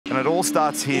And it all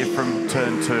starts here from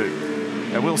turn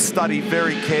 2. And we'll study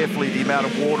very carefully the amount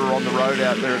of water on the road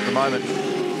out there at the moment.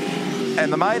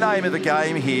 And the main aim of the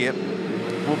game here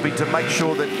will be to make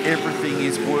sure that everything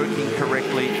is working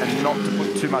correctly and not to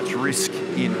put too much risk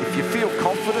in. If you feel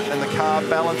confident and the car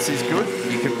balance is good,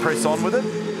 you can press on with it.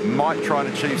 You might try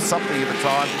and achieve something at a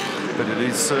time, but it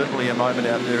is certainly a moment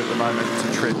out there at the moment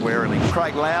to tread warily.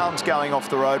 Craig Lowndes going off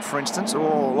the road, for instance.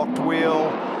 Oh, locked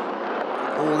wheel.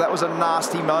 Oh, that was a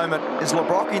nasty moment. Is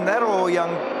LeBrock in that or young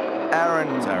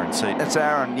Aaron? It's Aaron Seaton. It's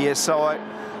Aaron, yes. So I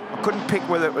couldn't pick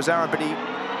whether it was Aaron, but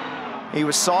he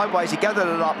was sideways. He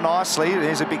gathered it up nicely.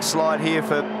 There's a big slide here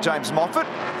for James Moffat.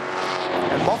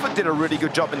 And Moffat did a really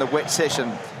good job in the wet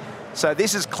session. So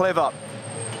this is clever.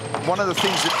 One of the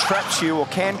things that traps you or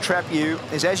can trap you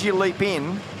is as you leap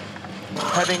in,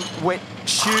 having wet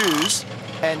shoes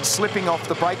and slipping off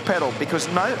the brake pedal, because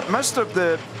most of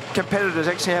the competitors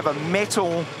actually have a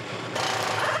metal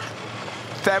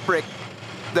fabric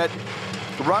that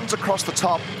runs across the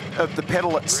top of the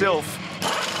pedal itself.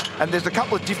 And there's a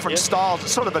couple of different styles.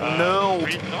 It's sort of a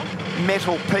knurled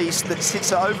metal piece that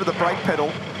sits over the brake pedal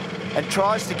and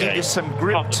tries to give you some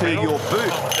grip to your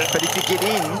boot. But if you get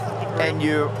in and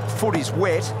your foot is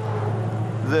wet,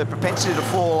 the propensity to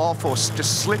fall off or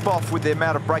just slip off with the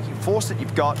amount of braking force that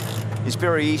you've got is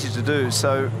very easy to do.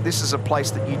 So this is a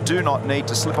place that you do not need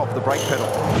to slip off the brake pedal.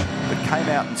 It came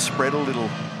out and spread a little.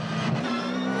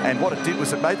 And what it did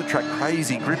was it made the track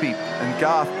crazy grippy. And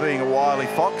Garth, being a wily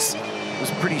fox,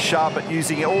 was pretty sharp at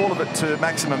using all of it to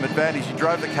maximum advantage. He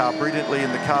drove the car brilliantly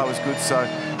and the car was good. So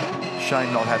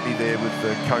Shane not happy there with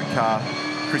the Coke car.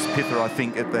 Chris Pither, I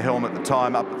think, at the helm at the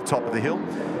time, up at the top of the hill.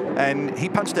 And he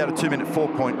punched out a 2-minute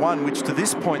 4.1, which to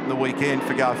this point in the weekend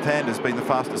for Garth Tander has been the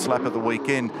fastest lap of the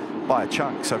weekend by a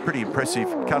chunk. So pretty impressive.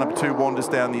 Car number 2 wanders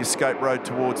down the escape road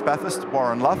towards Bathurst.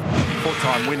 Warren Love,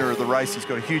 4-time winner of the race. He's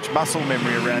got a huge muscle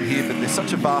memory around here, but they're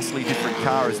such a vastly different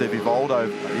car as they've evolved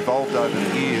over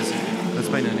the years. There's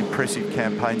been an impressive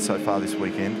campaign so far this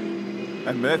weekend.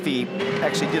 And Murphy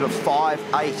actually did a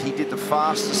 5.8. He did the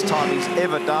fastest time he's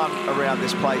ever done around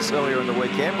this place earlier in the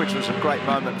weekend, which was a great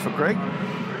moment for Greg,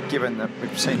 given that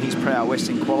we've seen his prowess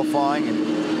in qualifying and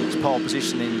his pole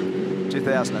position in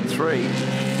 2003.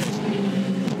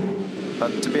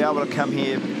 But to be able to come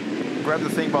here, grab the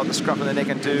thing by the scruff of the neck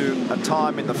and do a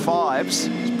time in the 5s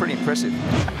is pretty impressive.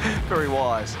 Very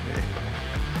wise. Yeah.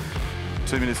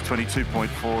 2 minutes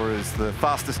 22.4 is the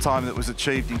fastest time that was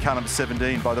achieved in car number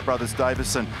 17 by the brothers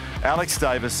Davison. Alex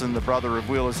Davison, the brother of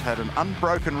Will, has had an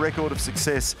unbroken record of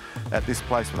success at this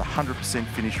place with a 100%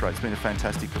 finish rate. It's been a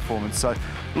fantastic performance. So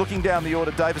looking down the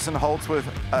order, Davison, Holdsworth,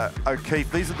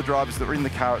 O'Keefe, these are the drivers that were in the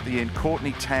car at the end.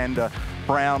 Courtney, Tander,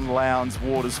 Brown, Lowndes,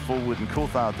 Waters, Fullwood and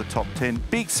Coulthard at the top 10.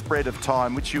 Big spread of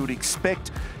time, which you would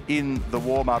expect in the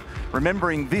warm-up.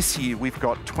 Remembering this year we've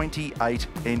got 28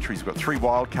 entries. We've got 3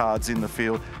 wild cards in the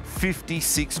field,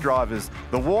 56 drivers.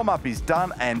 The warm-up is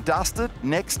done and dusted.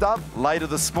 Next up, later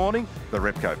this morning, the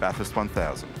Repco Bathurst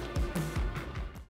 1000.